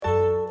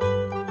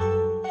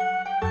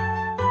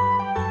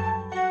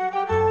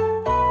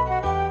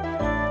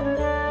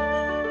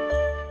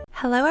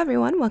Hello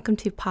everyone, welcome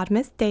to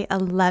Podmas Day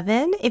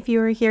 11. If you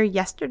were here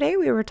yesterday,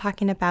 we were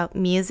talking about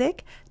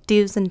music,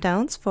 do's and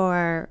don'ts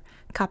for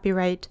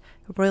copyright,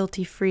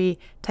 royalty-free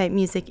type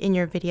music in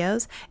your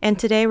videos. And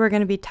today we're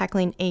going to be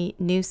tackling a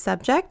new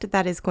subject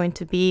that is going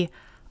to be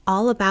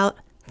all about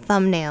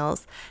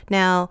thumbnails.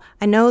 Now,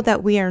 I know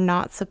that we are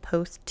not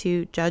supposed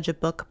to judge a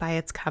book by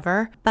its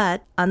cover,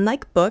 but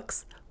unlike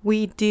books,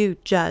 we do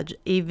judge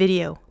a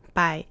video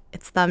by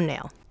its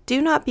thumbnail. Do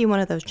not be one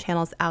of those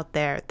channels out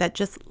there that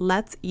just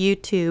lets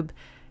YouTube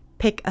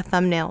pick a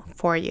thumbnail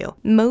for you.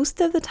 Most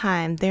of the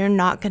time, they're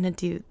not going to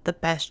do the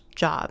best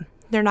job.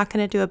 They're not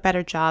going to do a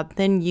better job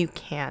than you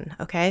can,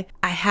 okay?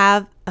 I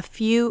have a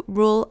few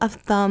rule of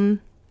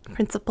thumb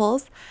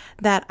principles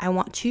that I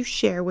want to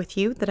share with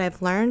you that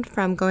I've learned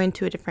from going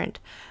to a different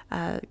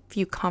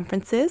few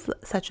conferences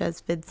such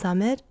as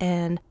VidSummit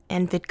and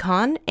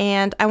VidCon,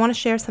 and I want to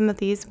share some of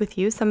these with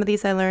you. Some of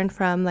these I learned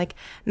from like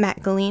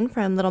Matt Galene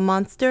from Little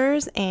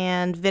Monsters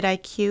and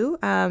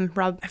vidIQ.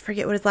 Rob, I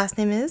forget what his last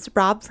name is,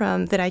 Rob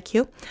from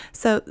vidIQ.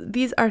 So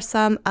these are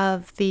some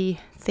of the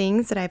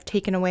things that I've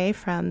taken away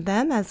from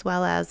them as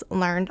well as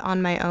learned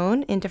on my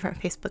own in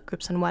different Facebook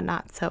groups and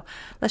whatnot. So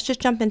let's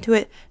just jump into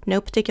it. No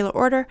particular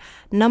order.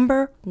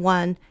 Number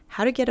one,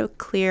 how to get a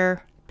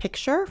clear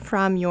picture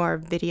from your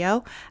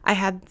video. I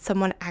had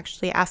someone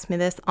actually ask me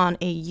this on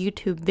a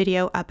YouTube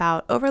video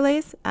about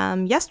overlays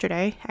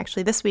yesterday,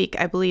 actually this week,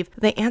 I believe.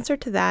 The answer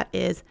to that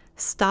is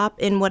stop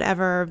in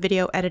whatever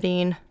video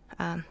editing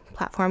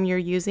platform you're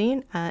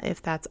using,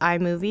 if that's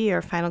iMovie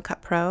or Final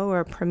Cut Pro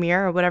or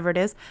Premiere or whatever it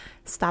is.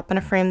 Stop in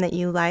a frame that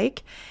you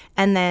like,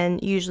 and then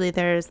usually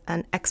there's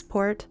an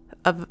export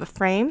of a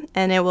frame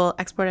and it will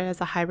export it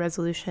as a high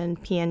resolution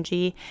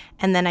PNG,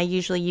 and then I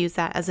usually use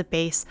that as a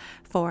base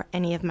for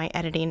any of my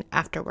editing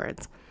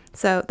afterwards.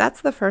 So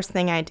that's the first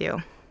thing I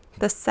do.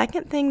 The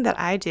second thing that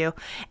I do,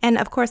 and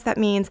of course that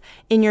means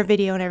in your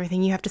video and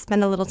everything, you have to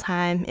spend a little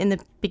time in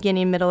the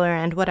beginning, middle, or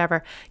end,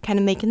 whatever, kind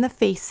of making the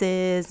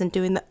faces and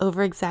doing the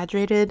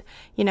over-exaggerated,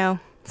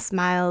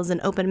 smiles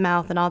and open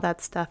mouth and all that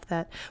stuff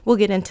that we'll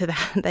get into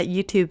that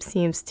YouTube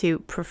seems to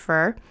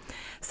prefer.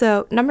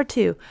 So number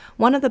two,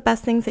 one of the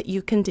best things that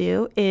you can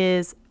do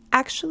is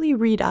actually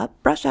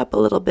brush up a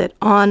little bit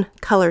on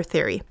color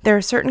theory. There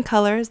are certain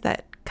colors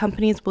that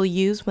companies will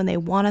use when they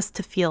want us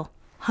to feel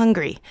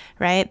hungry,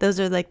 right? Those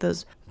are like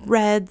those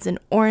reds and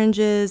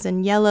oranges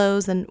and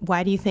yellows. And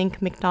why do you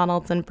think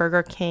McDonald's and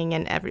Burger King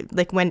and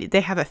when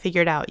they have it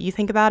figured out, you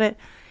think about it,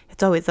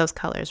 it's always those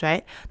colors,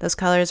 right? Those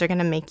colors are going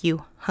to make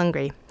you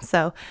hungry.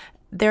 So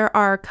there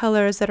are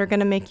colors that are going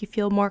to make you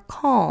feel more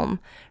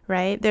calm,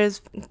 right?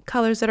 There's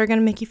colors that are going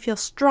to make you feel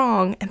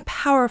strong and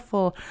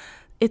powerful.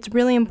 It's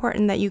really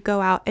important that you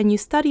go out and you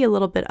study a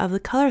little bit of the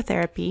color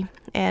therapy,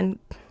 and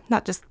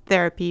not just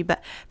therapy,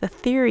 but the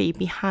theory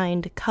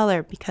behind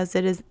color, because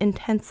it is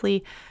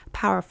intensely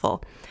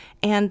powerful.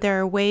 And there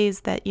are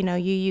ways that, you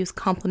use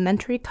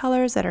complementary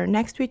colors that are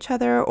next to each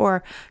other,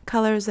 or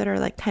colors that are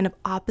like kind of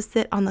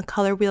opposite on the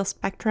color wheel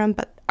spectrum,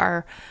 but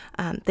are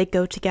they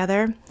go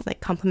together, like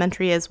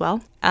complementary as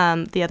well.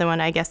 The other one,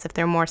 I guess, if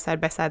they're more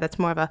side by side, that's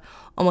more of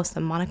almost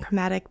a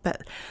monochromatic,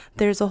 but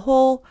there's a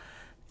whole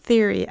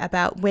theory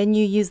about when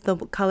you use the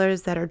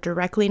colors that are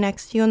directly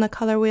next to you on the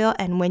color wheel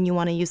and when you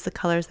want to use the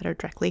colors that are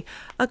directly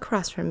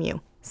across from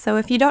you. So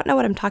if you don't know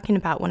what I'm talking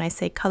about when I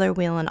say color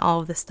wheel and all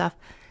of this stuff,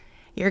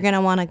 you're going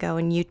to want to go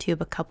and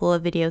YouTube a couple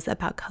of videos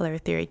about color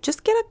theory.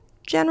 Just get a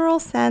general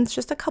sense,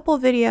 just a couple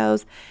of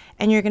videos,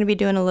 and you're going to be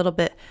doing a little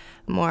bit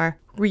more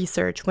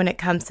research when it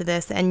comes to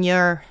this, and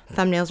your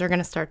thumbnails are going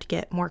to start to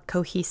get more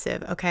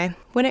cohesive, okay?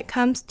 When it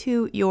comes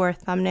to your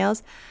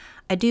thumbnails,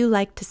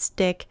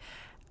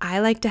 I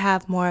like to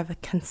have more of a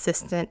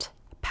consistent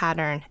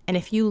pattern. And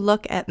if you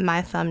look at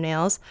my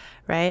thumbnails,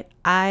 right,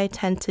 I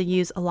tend to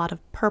use a lot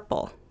of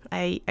purple.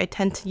 I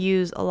tend to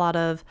use a lot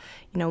of,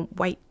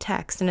 white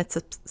text, and it's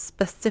a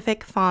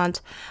specific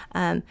font.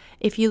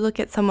 If you look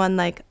at someone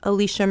like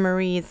Alicia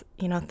Marie's,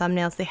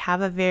 thumbnails, they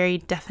have a very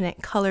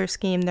definite color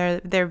scheme.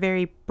 They're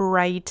very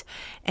bright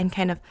and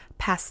kind of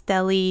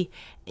pastel-y,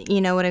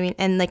 you know what I mean?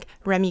 And like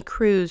Remy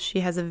Cruz, she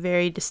has a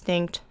very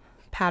distinct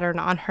pattern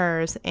on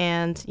hers,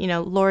 and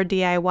Laura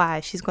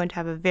DIY, she's going to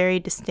have a very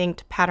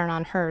distinct pattern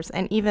on hers.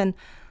 And even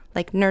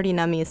like Nerdy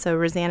Nummies, so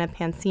Rosanna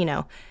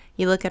Pansino,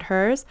 you look at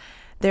hers,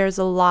 there's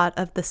a lot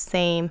of the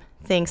same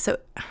thing. So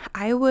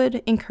I would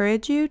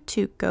encourage you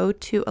to go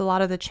to a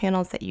lot of the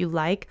channels that you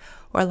like,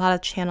 or a lot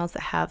of channels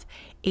that have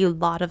a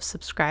lot of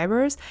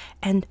subscribers,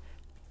 and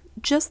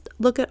just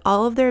look at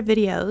all of their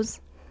videos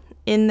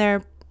in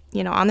their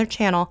on their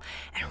channel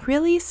and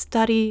really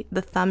study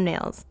the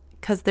thumbnails,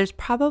 because there's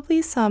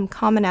probably some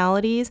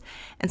commonalities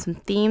and some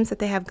themes that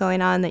they have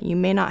going on that you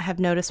may not have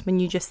noticed when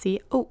you just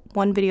see,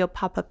 one video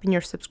pop up in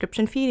your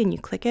subscription feed and you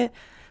click it.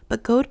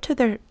 But go to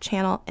their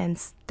channel and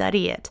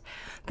study it,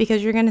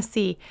 because you're going to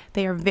see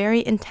they are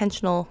very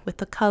intentional with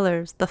the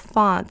colors, the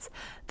fonts,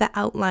 the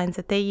outlines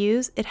that they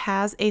use. It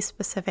has a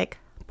specific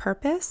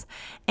purpose.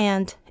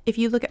 And if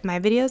you look at my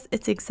videos,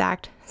 it's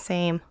exact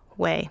same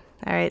way.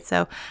 All right,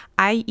 so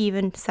I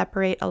even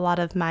separate a lot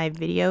of my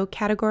video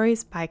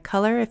categories by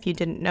color. If you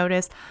didn't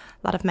notice,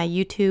 a lot of my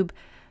YouTube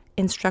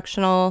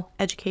instructional,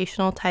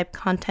 educational type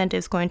content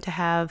is going to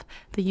have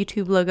the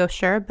YouTube logo,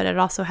 sure, but it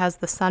also has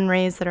the sun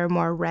rays that are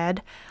more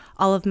red.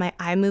 All of my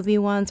iMovie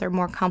ones are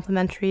more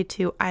complementary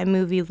to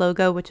iMovie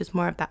logo, which is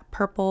more of that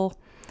purple.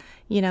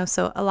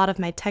 So a lot of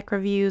my tech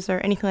reviews or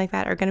anything like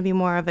that are going to be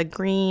more of a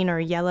green or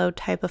yellow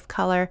type of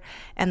color,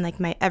 and like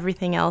my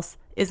everything else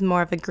is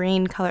more of a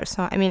green color.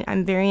 So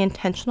I'm very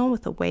intentional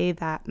with the way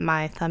that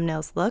my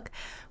thumbnails look,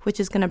 which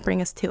is going to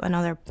bring us to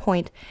another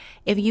point.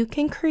 If you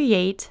can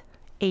create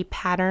a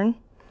pattern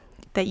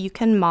that you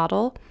can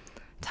model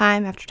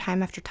time after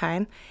time after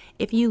time,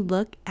 if you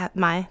look at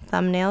my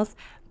thumbnails,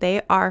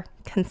 they are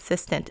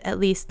consistent, at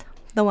least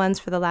the ones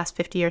for the last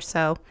 50 or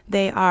so.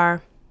 They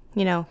are,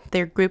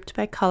 they're grouped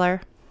by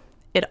color.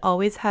 It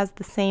always has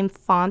the same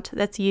font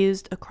that's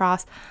used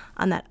across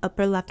on that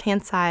upper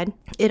left-hand side.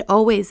 It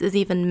always is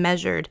even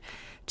measured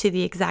to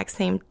the exact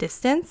same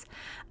distance.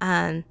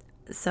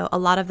 So a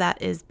lot of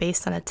that is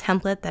based on a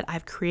template that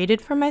I've created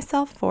for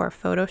myself for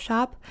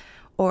Photoshop,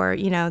 or,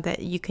 that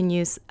you can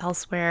use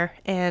elsewhere.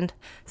 And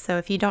so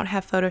if you don't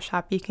have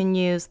Photoshop, you can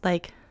use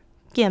like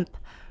GIMP,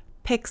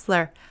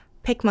 Pixlr,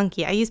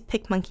 PicMonkey. I use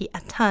PicMonkey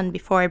a ton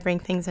before I bring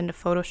things into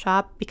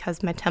Photoshop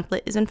because my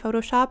template is in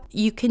Photoshop.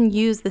 You can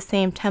use the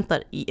same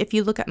template. If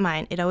you look at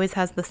mine, it always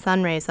has the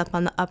sun rays up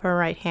on the upper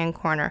right hand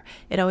corner.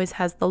 It always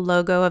has the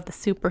logo of the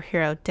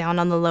superhero down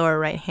on the lower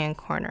right hand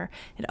corner.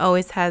 It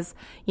always has,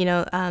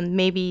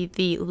 maybe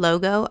the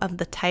logo of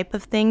the type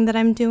of thing that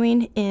I'm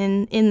doing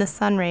in the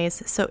sun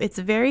rays. So it's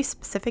very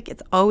specific.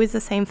 It's always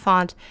the same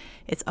font.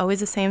 It's always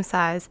the same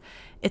size.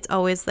 It's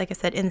always, like I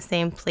said, in the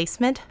same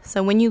placement.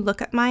 So when you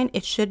look at mine,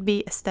 it should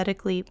be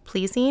aesthetically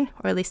pleasing,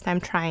 or at least I'm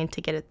trying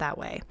to get it that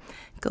way.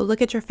 Go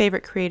look at your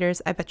favorite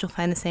creators. I bet you'll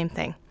find the same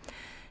thing.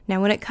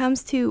 Now, when it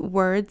comes to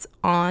words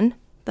on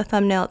the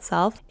thumbnail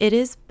itself, it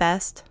is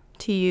best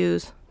to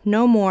use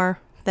no more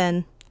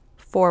than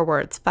 4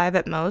 words, 5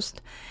 at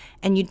most.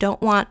 And you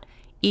don't want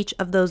each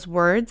of those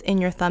words in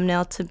your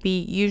thumbnail to be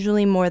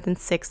usually more than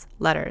 6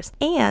 letters.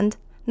 And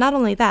not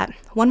only that,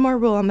 one more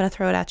rule I'm going to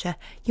throw it at you.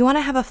 You want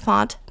to have a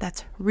font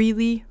that's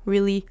really,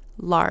 really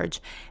large.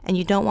 And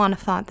you don't want a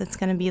font that's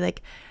going to be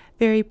like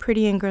very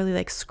pretty and girly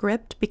like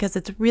script, because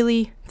it's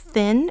really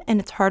thin and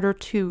it's harder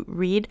to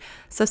read.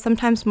 So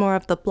sometimes more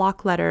of the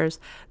block letters,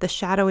 the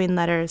shadowing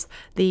letters,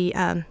 the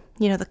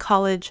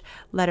college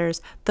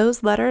letters,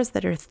 those letters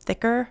that are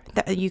thicker,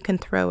 that you can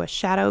throw a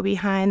shadow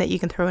behind, that you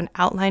can throw an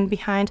outline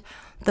behind,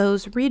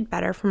 those read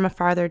better from a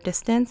farther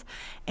distance.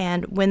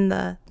 And when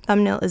the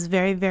thumbnail is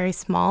very, very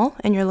small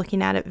and you're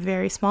looking at it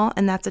very small,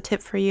 and that's a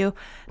tip for you,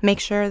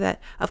 make sure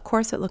that, of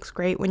course, it looks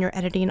great when you're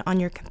editing on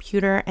your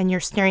computer and you're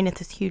staring at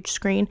this huge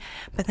screen,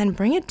 but then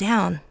bring it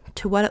down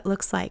to what it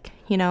looks like,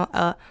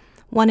 a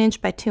 1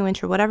 inch by 2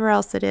 inch or whatever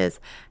else it is,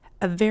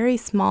 a very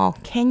small.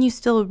 Can you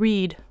still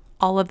read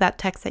all of that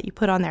text that you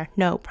put on there?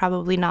 No,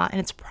 probably not. And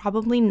it's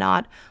probably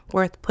not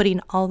worth putting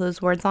all those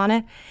words on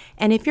it.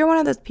 And if you're one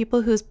of those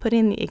people who's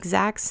putting the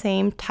exact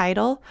same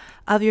title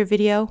of your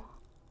video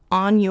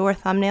on your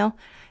thumbnail,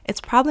 it's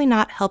probably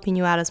not helping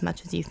you out as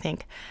much as you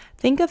think.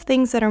 Think of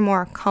things that are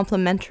more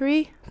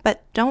complimentary,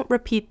 but don't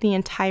repeat the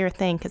entire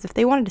thing, because if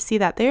they wanted to see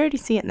that, they already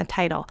see it in the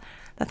title.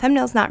 The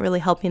thumbnail's not really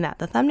helping that.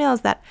 The thumbnail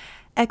is that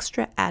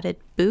extra added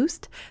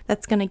boost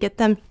that's going to get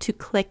them to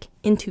click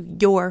into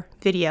your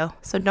video.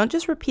 So don't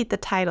just repeat the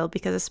title,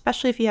 because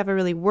especially if you have a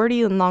really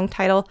wordy and long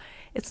title,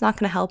 it's not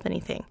going to help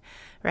anything,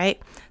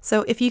 right?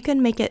 So if you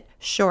can make it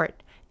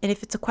short, and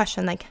if it's a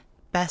question like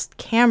best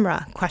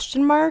camera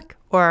question mark,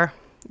 or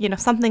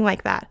something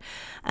like that,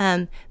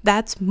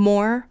 that's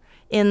more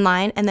in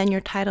line. And then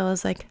your title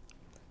is like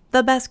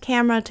the best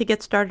camera to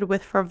get started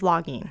with for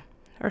vlogging,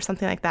 or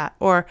something like that,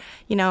 or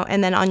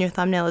and then on your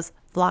thumbnail is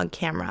vlog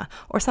camera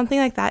or something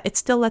like that. It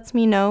still lets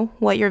me know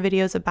what your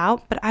video is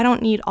about, but I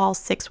don't need all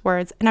 6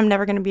 words, and I'm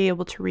never going to be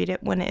able to read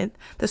it when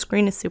the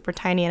screen is super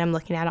tiny and I'm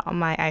looking at it on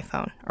my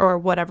iPhone or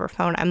whatever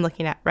phone I'm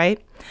looking at,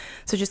 right?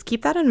 So just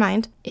keep that in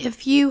mind.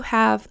 If you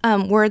have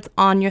words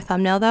on your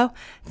thumbnail though,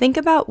 think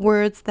about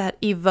words that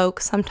evoke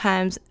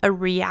sometimes a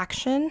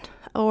reaction,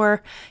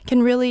 or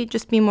can really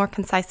just be more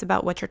concise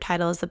about what your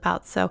title is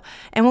about. So,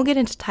 and we'll get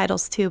into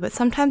titles too, but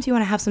sometimes you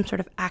want to have some sort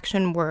of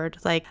action word,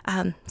 like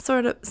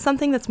sort of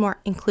something that's more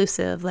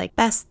inclusive, like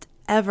best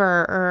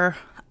ever or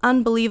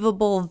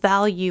unbelievable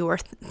value, or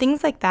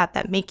things like that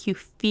that make you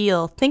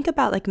feel. Think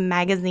about like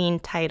magazine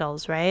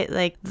titles, right?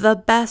 Like the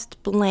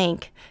best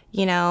blank,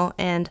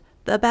 and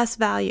the best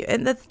value,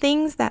 and the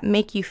things that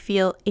make you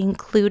feel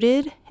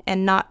included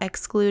and not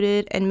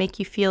excluded and make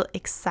you feel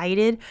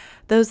excited.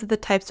 Those are the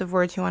types of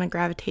words you want to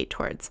gravitate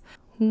towards.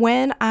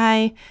 When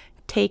I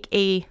take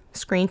a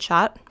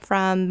screenshot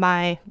from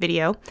my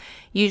video,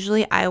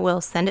 usually I will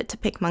send it to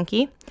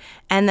PicMonkey,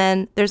 and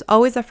then there's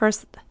always the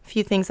first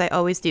few things I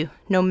always do,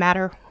 no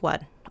matter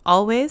what.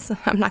 always,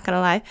 I'm not going to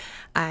lie,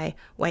 I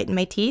whiten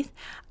my teeth.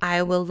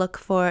 I will look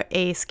for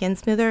a skin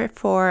smoother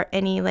for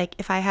any, like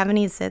if I have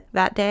any zit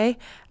that day,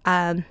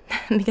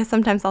 because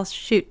sometimes I'll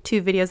shoot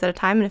 2 videos at a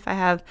time. And if I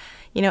have,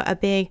 a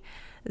big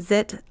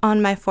zit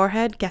on my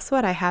forehead, guess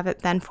what? I have it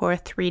then for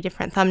 3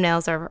 different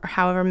thumbnails or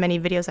however many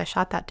videos I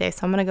shot that day.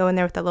 So I'm going to go in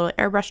there with a little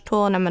airbrush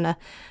tool and I'm going to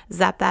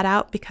zap that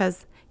out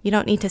because you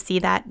don't need to see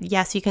that.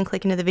 Yes, you can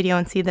click into the video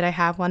and see that I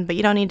have one, but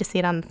you don't need to see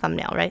it on the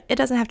thumbnail, right? It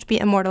doesn't have to be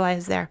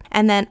immortalized there.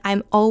 And then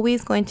I'm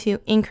always going to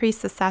increase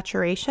the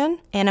saturation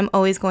and I'm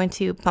always going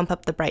to bump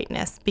up the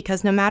brightness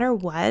because no matter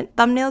what,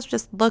 thumbnails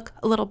just look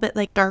a little bit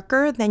like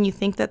darker than you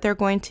think that they're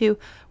going to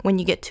when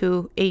you get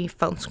to a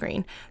phone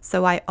screen.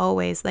 So I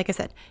always, like I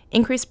said,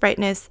 increase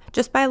brightness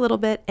just by a little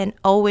bit and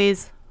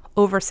always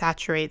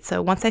oversaturate.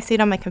 So once I see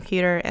it on my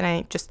computer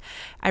and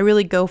I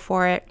really go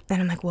for it and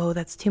I'm like, whoa,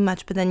 that's too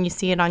much. But then you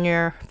see it on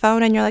your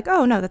phone and you're like,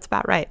 oh no, that's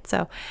about right.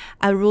 So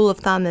a rule of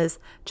thumb is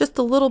just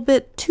a little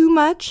bit too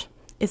much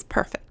is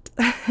perfect.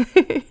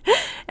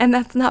 And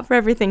that's not for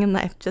everything in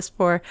life, just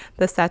for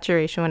the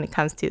saturation when it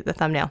comes to the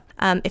thumbnail.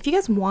 If you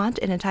guys want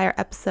an entire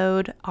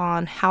episode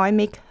on how I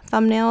make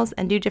thumbnails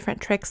and do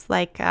different tricks,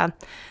 like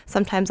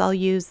sometimes I'll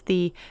use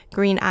the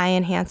green eye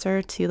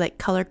enhancer to like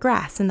color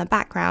grass in the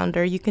background,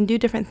 or you can do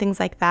different things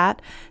like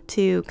that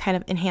to kind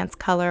of enhance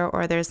color,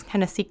 or there's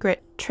kind of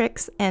secret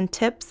tricks and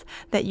tips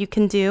that you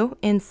can do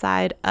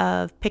inside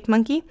of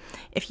PicMonkey.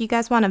 If you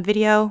guys want a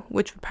video,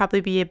 which would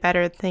probably be a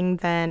better thing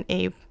than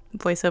a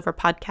voiceover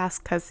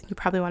podcast because you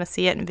probably want to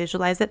see it and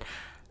visualize it,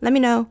 let me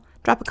know.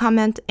 Drop a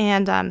comment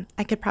and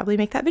I could probably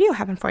make that video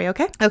happen for you,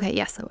 okay? Okay,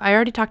 yes, so I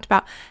already talked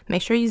about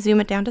make sure you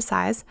zoom it down to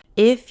size.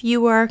 If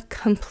you are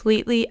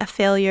completely a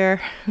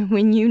failure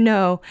when you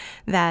know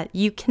that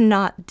you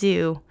cannot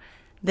do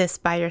this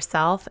by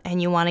yourself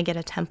and you want to get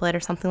a template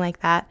or something like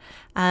that,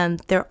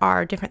 there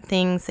are different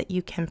things that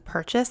you can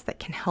purchase that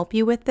can help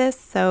you with this.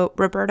 So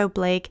Roberto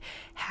Blake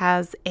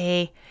has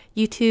a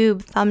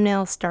YouTube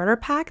thumbnail starter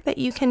pack that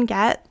you can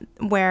get,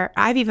 where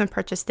I've even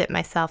purchased it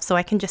myself so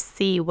I can just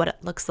see what it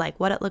looks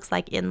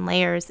like in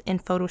layers in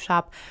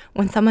Photoshop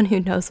when someone who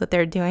knows what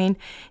they're doing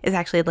is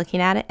actually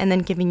looking at it and then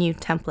giving you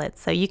templates.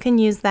 So you can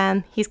use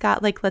them. He's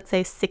got like, let's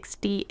say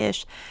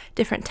 60-ish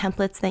different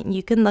templates that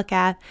you can look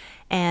at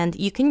and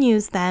you can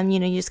use them. You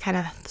just kind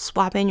of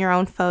swap in your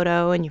own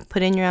photo and you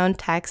put in your own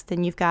text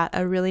and you've got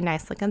a really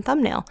nice looking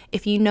thumbnail.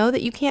 If you know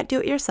that you can't do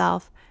it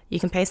yourself, you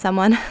can pay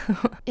someone.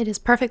 It is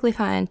perfectly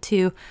fine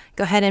to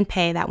go ahead and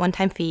pay that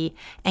one-time fee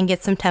and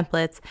get some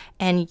templates,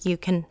 and you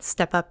can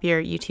step up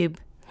your YouTube,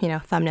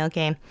 thumbnail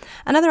game.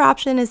 Another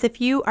option is if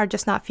you are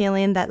just not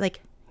feeling that, like,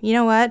 you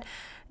know what,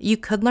 you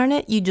could learn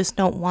it, you just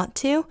don't want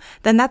to,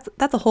 then that's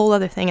a whole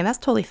other thing, and that's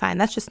totally fine.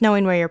 That's just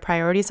knowing where your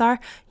priorities are.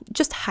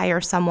 Just hire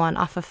someone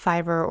off of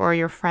Fiverr or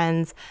your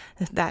friends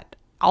that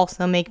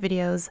also make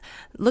videos.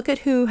 Look at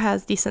who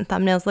has decent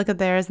thumbnails, look at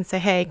theirs and say,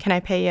 hey, can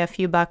I pay you a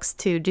few bucks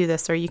to do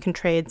this? Or you can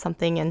trade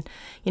something and,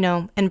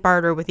 and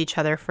barter with each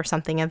other for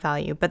something of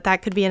value. But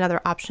that could be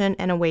another option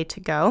and a way to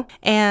go.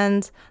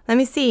 And let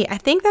me see, I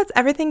think that's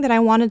everything that I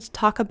wanted to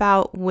talk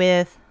about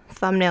with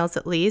thumbnails,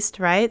 at least,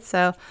 right?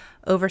 So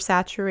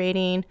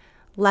oversaturating,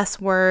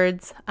 less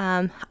words.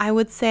 I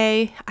would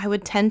say I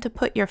would tend to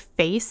put your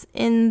face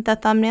in the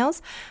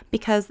thumbnails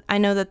because I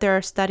know that there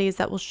are studies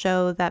that will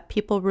show that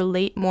people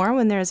relate more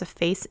when there is a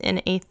face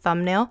in a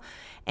thumbnail.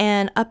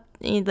 And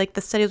like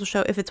the studies will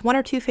show if it's 1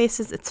 or 2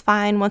 faces, it's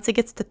fine. Once it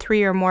gets to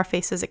 3 or more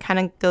faces, it kind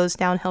of goes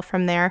downhill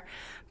from there.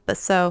 But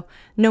so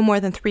no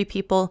more than 3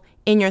 people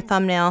in your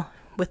thumbnail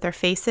with their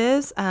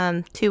faces.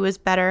 2 is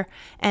better,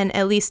 and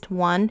at least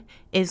 1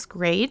 is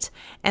great.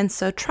 And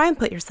so try and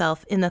put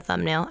yourself in the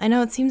thumbnail. I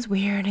know it seems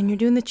weird and you're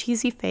doing the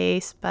cheesy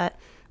face, but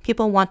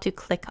people want to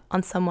click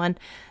on someone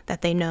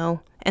that they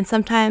know. And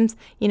sometimes,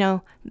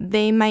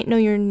 they might know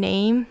your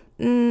name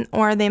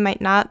or they might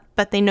not,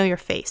 but they know your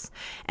face.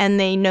 And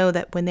they know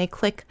that when they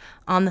click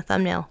on the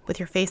thumbnail with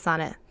your face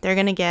on it, they're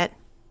going to get,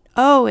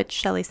 oh, it's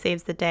Shelly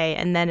Saves the Day,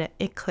 and then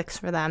it clicks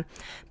for them.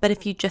 But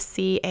if you just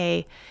see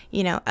a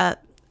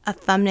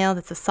thumbnail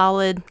that's a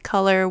solid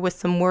color with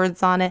some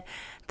words on it,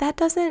 that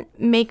doesn't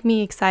make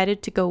me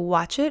excited to go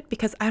watch it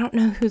because I don't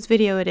know whose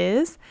video it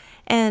is,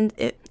 and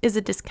it is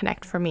a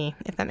disconnect for me,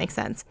 if that makes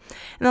sense.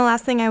 And the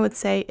last thing I would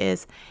say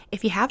is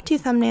if you have 2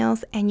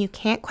 thumbnails and you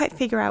can't quite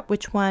figure out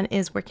which one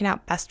is working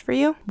out best for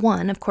you,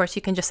 one, of course,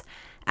 you can just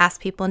ask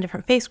people in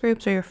different face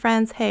groups or your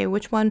friends, hey,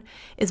 which one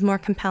is more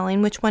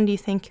compelling? Which one do you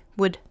think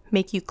would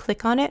make you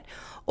click on it?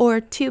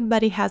 Or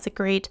TubeBuddy has a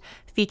great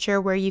feature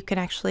where you can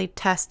actually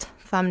test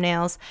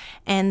thumbnails,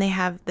 and they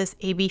have this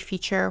A/B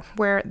feature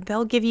where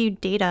they'll give you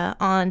data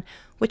on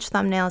which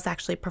thumbnail is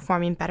actually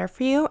performing better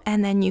for you,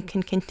 and then you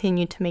can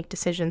continue to make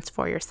decisions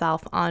for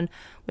yourself on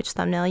which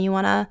thumbnail you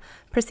want to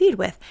proceed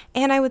with.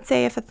 And I would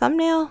say if a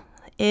thumbnail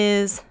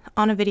is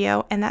on a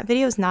video and that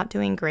video is not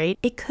doing great,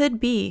 it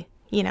could be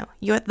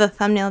the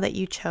thumbnail that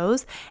you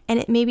chose, and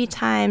it may be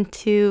time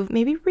to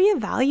maybe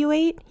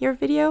reevaluate your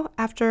video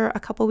after a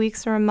couple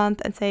weeks or a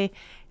month and say,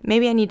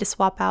 maybe I need to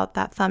swap out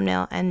that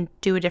thumbnail and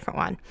do a different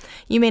one.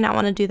 You may not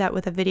want to do that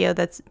with a video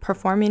that's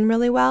performing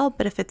really well,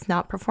 but if it's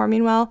not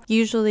performing well,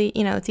 usually,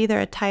 it's either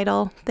a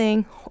title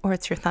thing or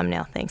it's your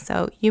thumbnail thing.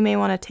 So you may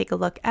want to take a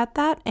look at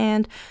that,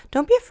 and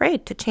don't be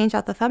afraid to change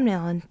out the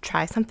thumbnail and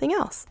try something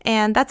else.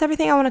 And that's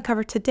everything I want to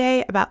cover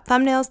today about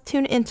thumbnails.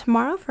 Tune in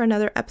tomorrow for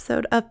another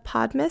episode of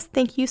Podmas.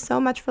 Thank you so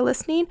much for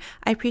listening.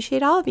 I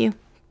appreciate all of you.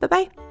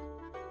 Bye-bye.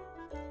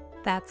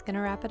 That's going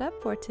to wrap it up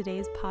for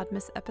today's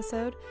Podmas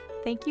episode.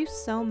 Thank you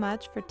so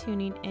much for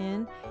tuning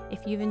in.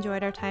 If you've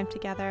enjoyed our time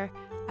together,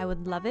 I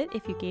would love it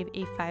if you gave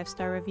a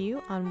 5-star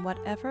review on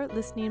whatever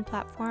listening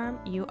platform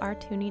you are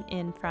tuning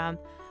in from.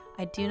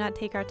 I do not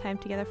take our time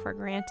together for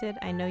granted.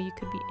 I know you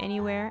could be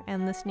anywhere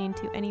and listening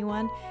to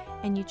anyone,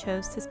 and you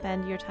chose to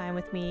spend your time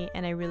with me,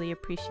 and I really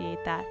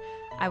appreciate that.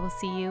 I will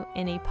see you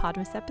in a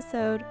Podmas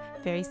episode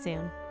very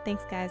soon.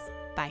 Thanks, guys.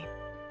 Bye.